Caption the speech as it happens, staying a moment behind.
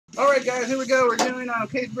Alright guys, here we go. We're doing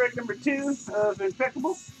case break number 2 of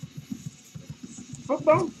Impeccable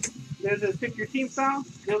Football. There's a pick your team style.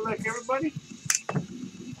 Good luck everybody.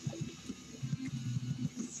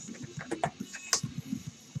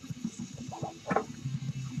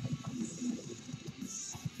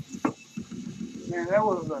 Man, that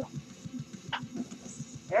was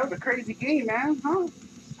a crazy game, man, huh?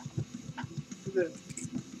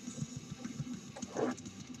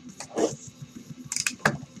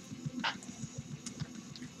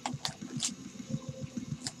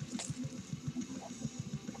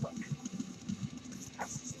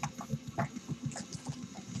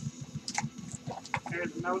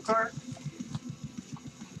 There's another card.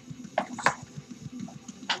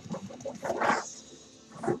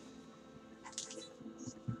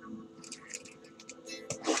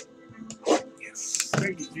 Yes.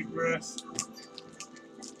 Thank you, G-Grass.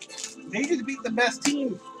 They just beat the best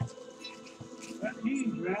team. That's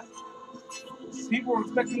huge, man. People were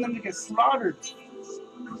expecting them to get slaughtered.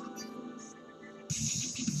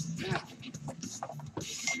 Yeah.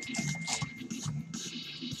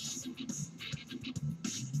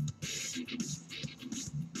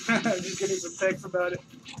 Just getting some text about it.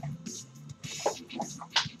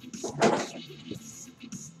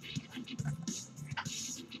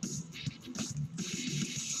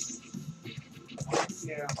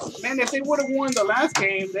 Yeah, man. If they would have won the last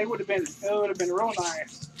game, it would have been real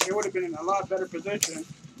nice. They would have been in a lot better position.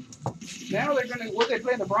 Now they're gonna what they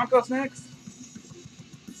play the Broncos next.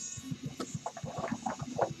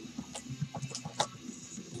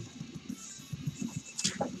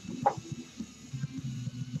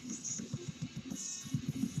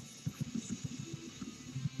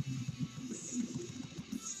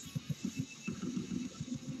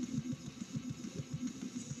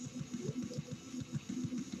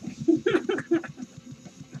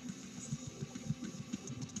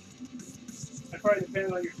 That probably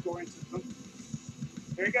depends on your scoring system.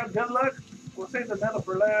 There you go. Good luck. We'll save the medal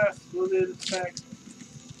for last. We'll do this pack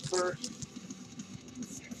first.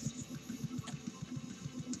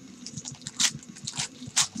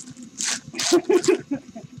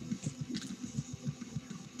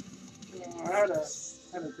 I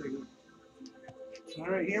had to take it. All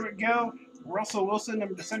right, here we go. Russell Wilson,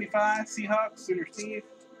 number to 75. Seahawks, Sooner Steve.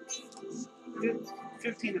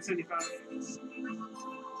 15 to 75.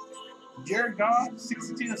 Jared Goff,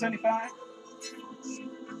 62 to 75.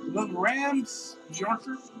 The Rams,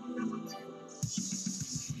 Yorker.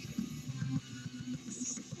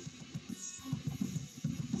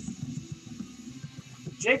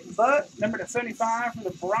 Jake Butt, number to 75 for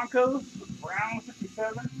the Broncos. Brown,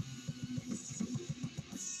 57.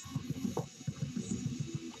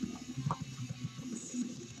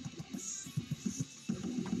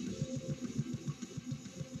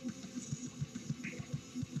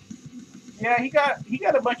 Yeah, he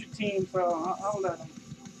got a bunch of teams, so I'll let him.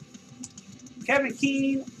 Kevin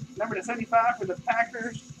Keene, number to 75 for the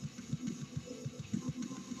Packers.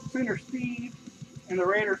 Sooner Steve, and the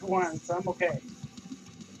Raiders won, so I'm okay.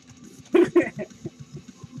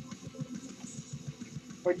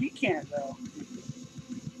 But you can't though.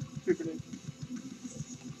 Stupid.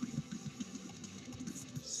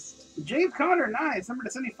 James Conner, nice. Number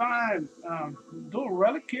to 75. Dual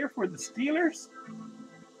relic here for the Steelers.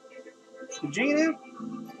 Gina.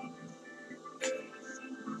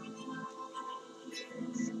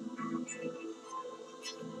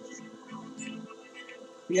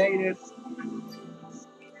 Yeah, he did.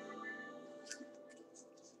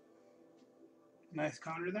 Nice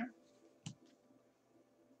Conner there.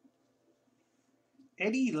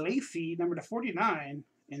 Eddie Lacy, number to 49.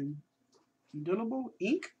 Indelible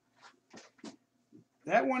Ink.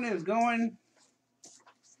 That one is going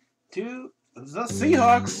to the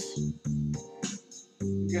Seahawks. I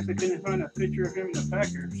guess I couldn't find a picture of him in the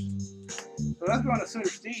Packers. So that's going to Sooner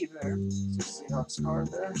Steve there. It's a Seahawks card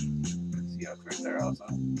there. Seahawks right there also.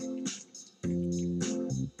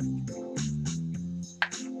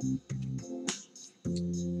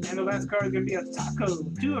 And the last card is going to be a Taco.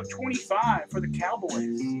 2 of 25 for the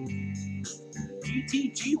Cowboys.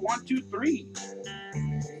 GTG123.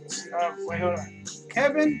 Wait, hold on.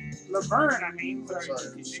 Kevin Laverne, I mean.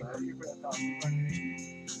 Sorry.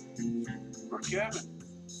 For Kevin.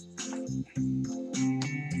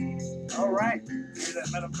 All right. Here's that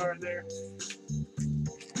metal card there.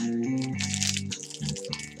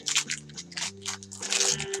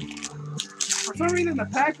 For some reason, the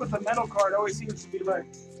pack with the metal card always seems to be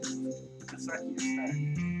like the sexiest pack.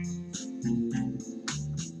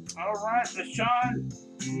 All right, Deshaun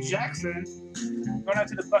Jackson going out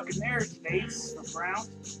to the Buccaneers base for Brown.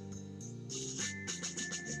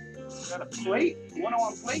 Got a plate,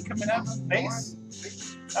 101 plate coming out of the base.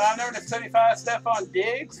 Number to 75, Stephon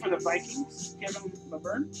Diggs for the Vikings. Kevin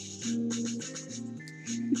Laverne.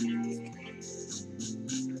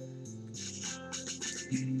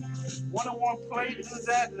 101 plate. Who's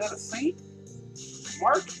that? Is that a Saint?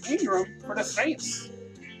 Mark Ingram for the Saints.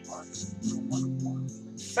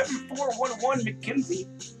 7411 McKenzie.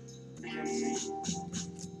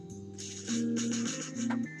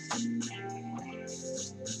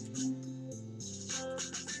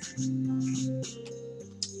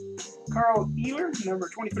 Carl Ealer, number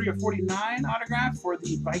 23 of 49 autograph for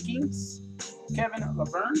the Vikings. Kevin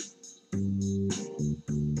Laverne.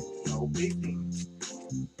 No big thing.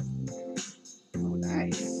 Oh,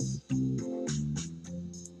 nice.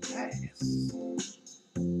 Nice.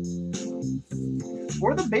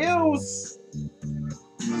 For the Bills.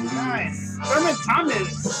 Nice. Thurman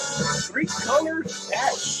Thomas. 3-color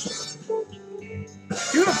patch.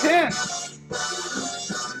 2 of 10.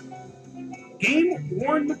 Game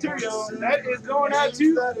worn material. That is going out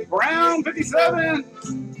to Brown 57.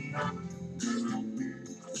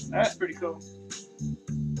 That's pretty cool.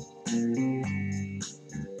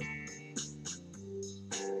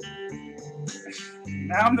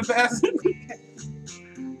 Now I'm the best.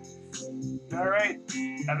 All right.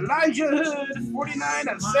 Elijah Hood, 49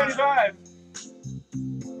 of 75.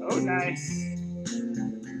 Oh, nice.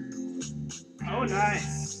 Oh,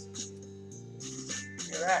 nice.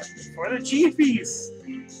 Look at that. For the Chiefies.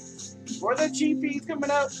 For the Chiefies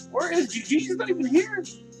coming up. Where is G? G's not even here.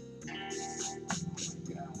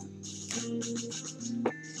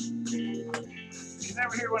 He's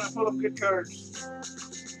never here when I pull up good cards.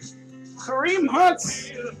 Kareem Hunt,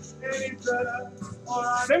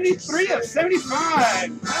 73 of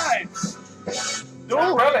 75. Nice.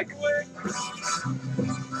 Dual relic.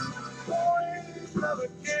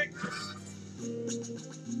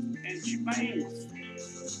 And Jermaine.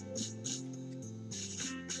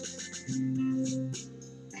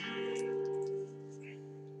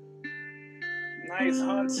 Nice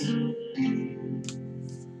Hunt.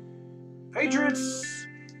 Patriots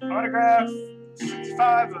autograph.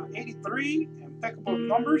 65 of 83, impeccable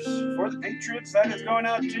numbers for the Patriots. That is going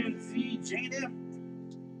out to the J&M.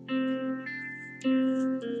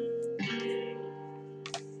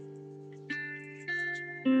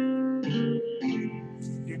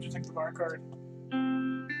 You just take the bar card.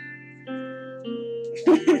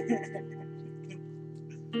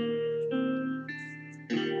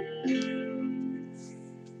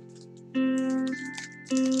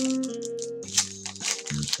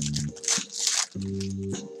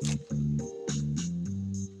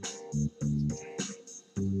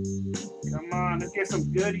 Come on, let's get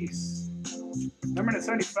some goodies. Number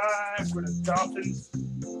 75 for the Dolphins.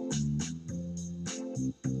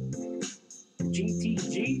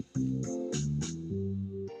 GTG.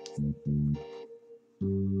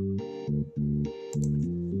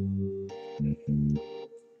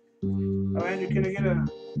 Oh, Andrew, can I get a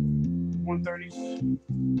 130s?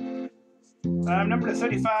 Number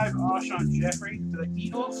 75, Alshon Jeffrey for the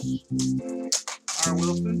Eagles. R.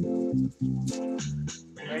 Wilson.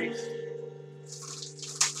 Base.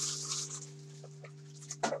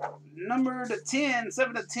 Number 10,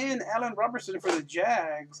 7 to 10, Allen Robertson for the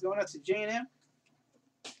Jags. Going out to J&M.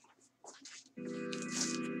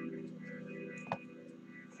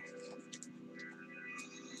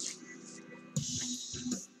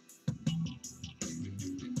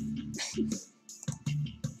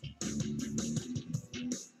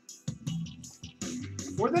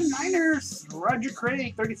 For the Niners, Roger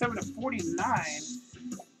Craig, 37 to 49.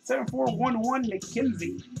 7411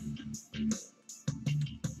 McKenzie.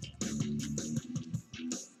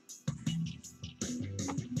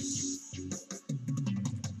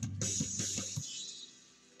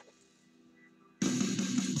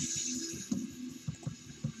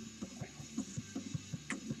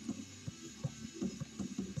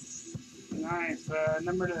 Nice.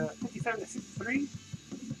 Number to 57 to 63.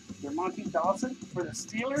 Monty Dawson for the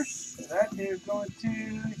Steelers. That is going to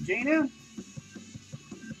J&M.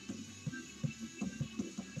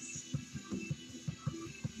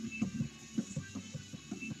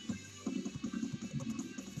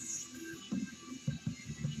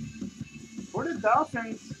 For the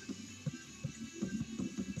Dolphins,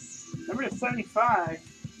 number to 75.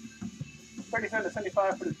 37 to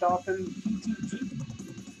 75 for the Dolphins. GTG.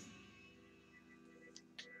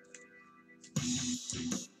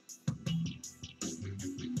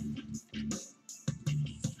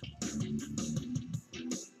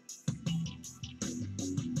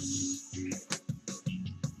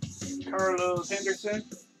 Carlos Henderson.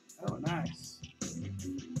 Oh, nice. Did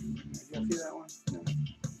y'all see that one? No.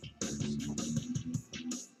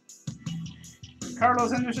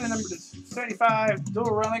 Carlos Henderson, number 75,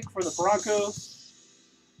 dual relic for the Broncos.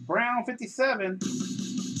 Brown 57.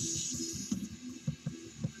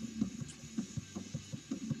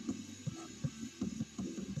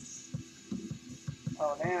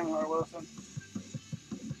 Oh damn, Laura Wilson.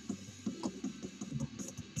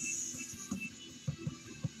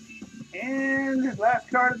 And last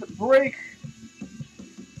card of the break.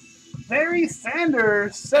 Barry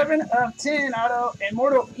Sanders, 7 of 10 auto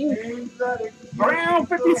Immortal Ink. Brown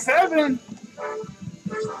 57.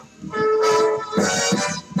 Boom.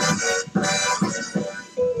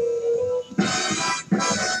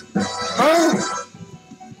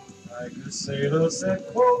 Like the sailor said,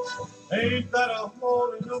 quote, ain't that a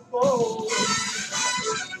hole in the boat?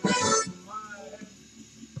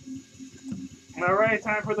 All right,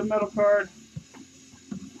 time for the metal card.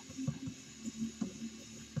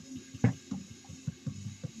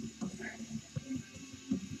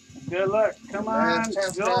 Good luck. Come on,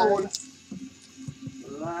 gold.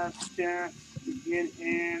 Last chance to get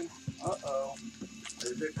in. Uh-oh.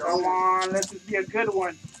 Come on, let this be a good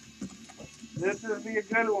one. This will be a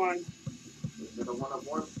good one. Is it a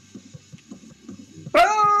one-on-one?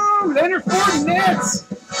 Boom! Leonard Fournette.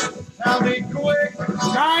 Tell me quick.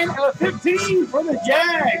 9 of 15 for the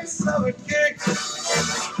Jags. Another kick.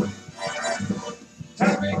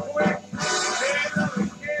 Tell me quick. Another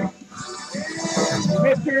kick.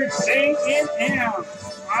 Mr. J&M.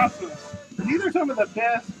 Awesome. These are some of the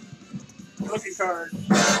best looking cards.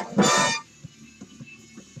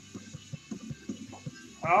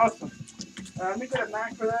 Awesome. Let me get a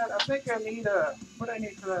max for that. I think I need a, what do I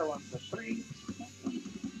need for that one? The 3?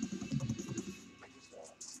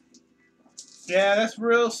 Yeah, that's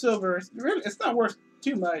real silver. It's not worth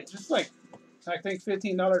too much. It's like, I think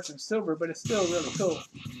 $15 in silver, but it's still really cool.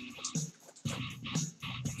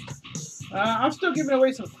 I'm still giving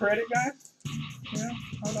away some credit, guys. Yeah,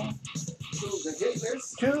 hold on.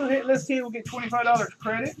 Two hit list teams will get $25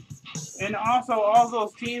 credit. And also, all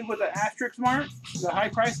those teams with the asterisk mark, the high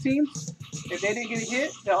price teams, if they didn't get a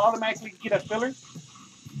hit, they'll automatically get a filler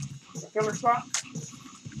spot.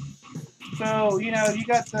 So, you know, you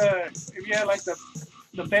got the, if you had like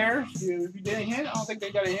the Bears, if you didn't hit, I don't think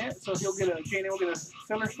they got a hit. So if you'll get a, J&M will get a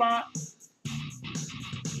filler spot.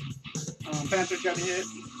 Panthers got a hit.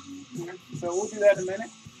 Yeah. So we'll do that in a minute.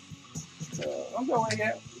 So don't go away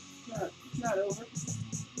yet. It's not over.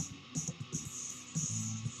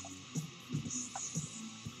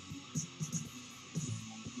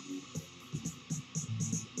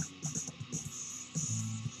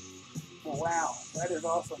 Oh, wow, that is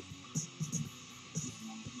awesome.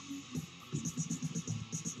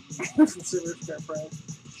 Silver Star Pride.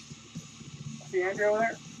 See Andrew over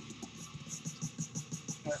there?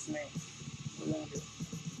 That's me.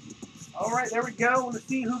 All right, there we go. Let's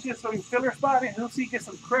see who gets some filler spot and who gets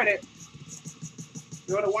some credit.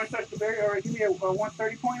 You want to one touch the berry or give me a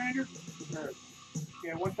 130 point, Andrew? Or,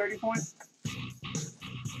 yeah, 130 point.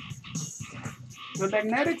 The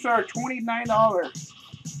magnetics are $29.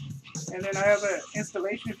 And then I have an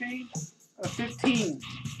installation fee of $15.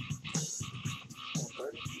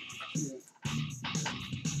 Yeah.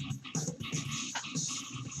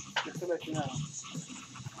 Just to let you know.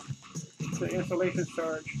 The installation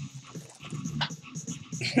charge.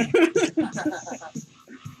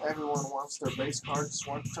 Everyone wants their base cards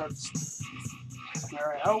one touch.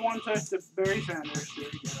 Alright, I'll one touch the Barry Sanders. There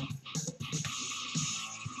you go.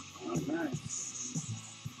 Oh, nice.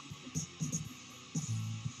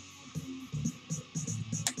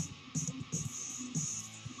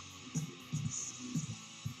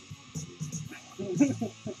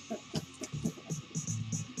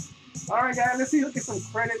 Alright, guys, let's see who gets some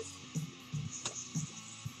credits.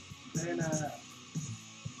 And,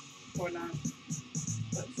 whatnot.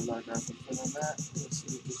 That's like I can fit on that. Let's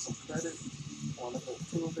see if we get some credit. One of the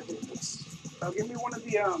two of the hits. Oh, give me one of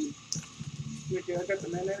the, okay, I got the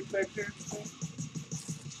magnetic vector.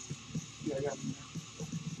 Yeah, I got them.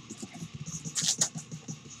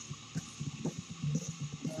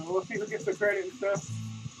 We'll see who gets the credit and stuff.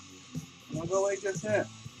 And we'll go away just that.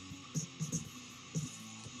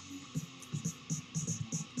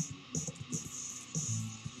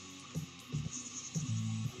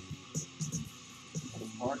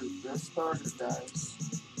 Just started, guys.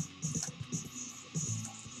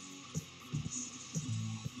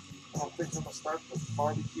 I don't think I'm gonna start the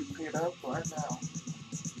barbecue pit up right now.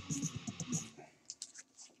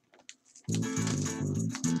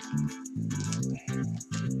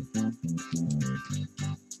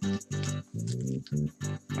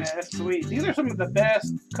 Yeah, that's sweet. These are some of the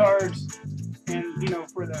best cards, and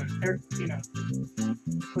for the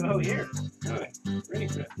for the whole year. Good, really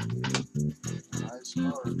good. Nice.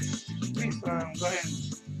 cards. Please go ahead and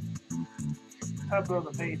upload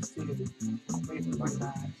the base to the base is like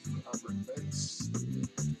that. Upper base.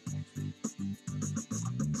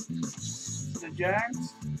 The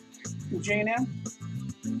Jags, J&M.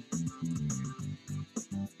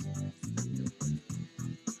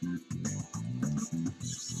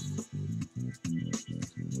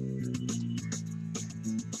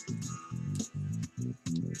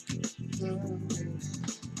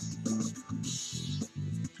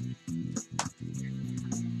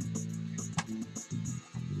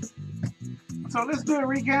 So let's do a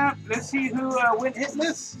recap. Let's see who went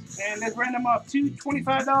hitless, and let's random off two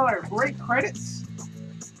 $25 break credits.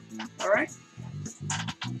 All right.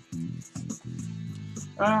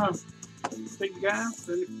 Thank you guys.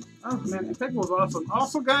 Oh man, Impeccable was awesome.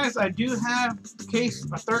 Also, guys, I do have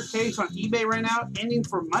a third case on eBay right now, ending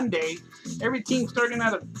for Monday. Every team starting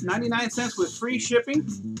out at 99 cents with free shipping,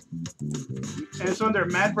 and it's under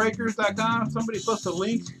madbreakers.com. Somebody post a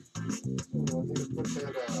link.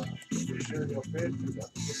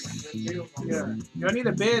 Yeah, I need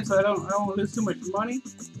a bid so I don't lose too much money.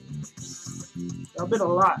 I'll bid a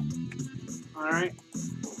lot. All right.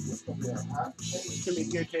 It's gonna be a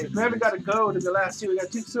good case. We haven't got a gold in the last two. We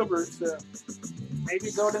got two silvers. So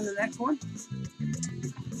maybe gold in the next one.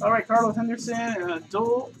 All right, Carlos Henderson,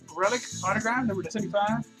 dual relic autograph, number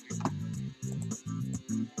 75.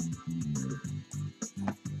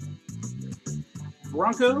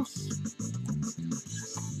 Broncos.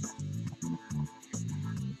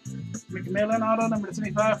 McMillan auto, number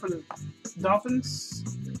 75 for the Dolphins.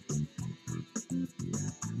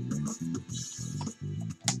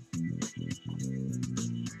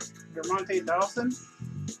 Dermonte Dawson,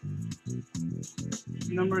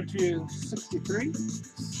 number 263,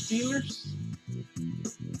 Steelers.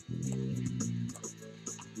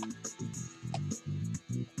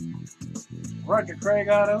 Roger Craig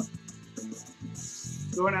auto,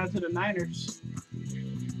 going out to the Niners.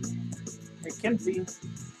 McKenzie.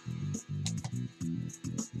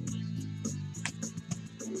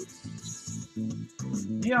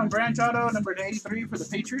 Deion Branch auto, number 83 for the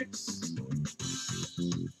Patriots.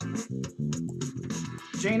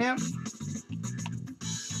 J&M.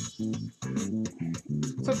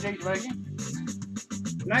 What's up, Jake Viking?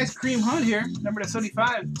 Nice cream hunt here. Number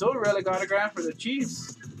 75, dual relic autograph for the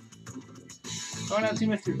Chiefs. Going out to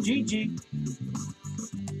Mr. GG.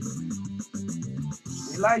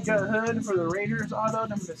 Elijah Hood for the Raiders auto,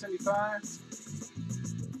 number 75.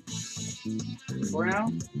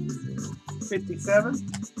 Brown, 57.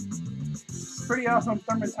 Pretty awesome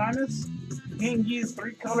Thurman Thomas. Game used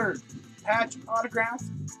 3-color patch autograph,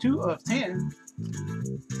 2 of 10.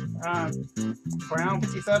 Brown,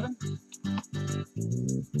 57.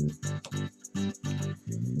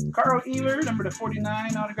 Carl Ealer, number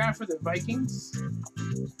 49, autograph for the Vikings.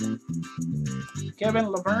 Kevin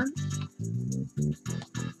Laverne.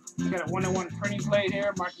 We got a 1-1 printing plate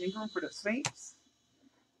here. Mark Ingram for the Saints.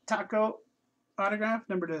 Taco autograph,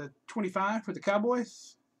 number 25 for the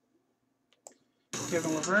Cowboys.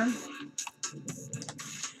 Kevin Laverne.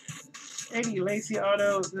 Eddie Lacy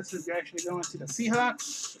auto. This is actually going to the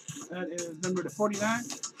Seahawks. That is number 49.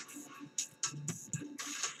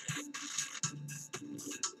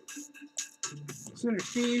 Sooner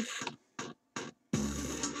Steve.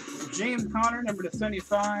 James Conner, number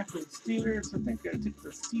 75 for the Steelers. I think I took the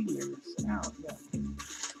Steelers out. Yeah.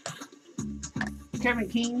 Kevin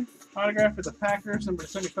King, autograph for the Packers, number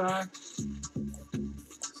 75.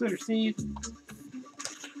 Sooner Steve.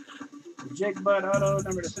 Jake Budd auto,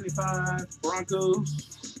 number 75.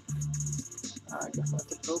 Broncos. I guess I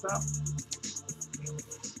took those out.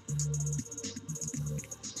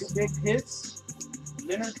 2 big hits.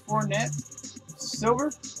 Leonard Fournette, silver,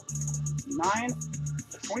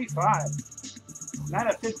 9/25.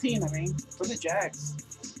 9/15, I mean, for the Jags.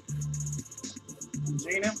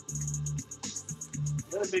 J&M.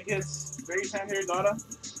 Other big hits. Very Sanders auto.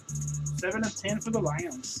 7/10 for the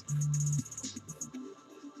Lions.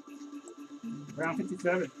 Round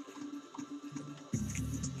 57.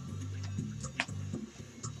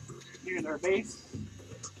 Here's our base.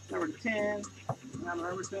 Number 10. Now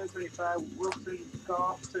Emerson, 75. Wilson,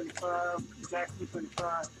 Goff, 75. Jackson,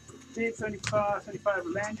 75. Big, 75. 75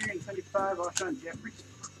 Landry, and 75 Alshon Jeffrey.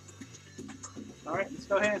 All right, let's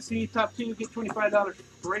go ahead and see top 2 get $25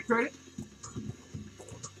 break credit.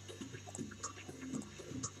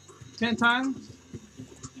 10 times.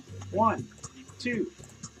 1, 2,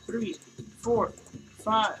 3, 4,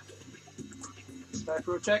 5. Back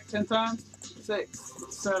row check 10 times. 6,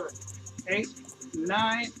 7, 8,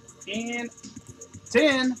 9, and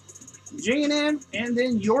 10. J&M, and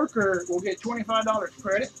then Yorker will get $25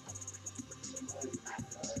 credit.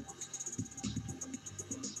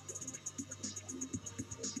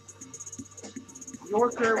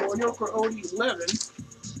 Yorker, well, Yorker Odie 11.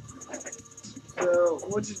 So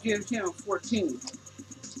we'll just give him 14.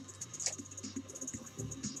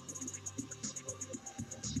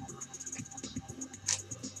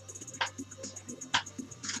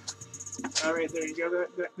 All right, there you go.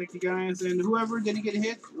 Thank you guys. And whoever didn't get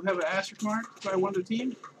hit, will have an asterisk mark by one of the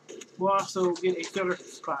team. Will also get a filler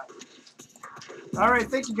spot. All right,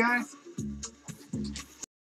 thank you guys.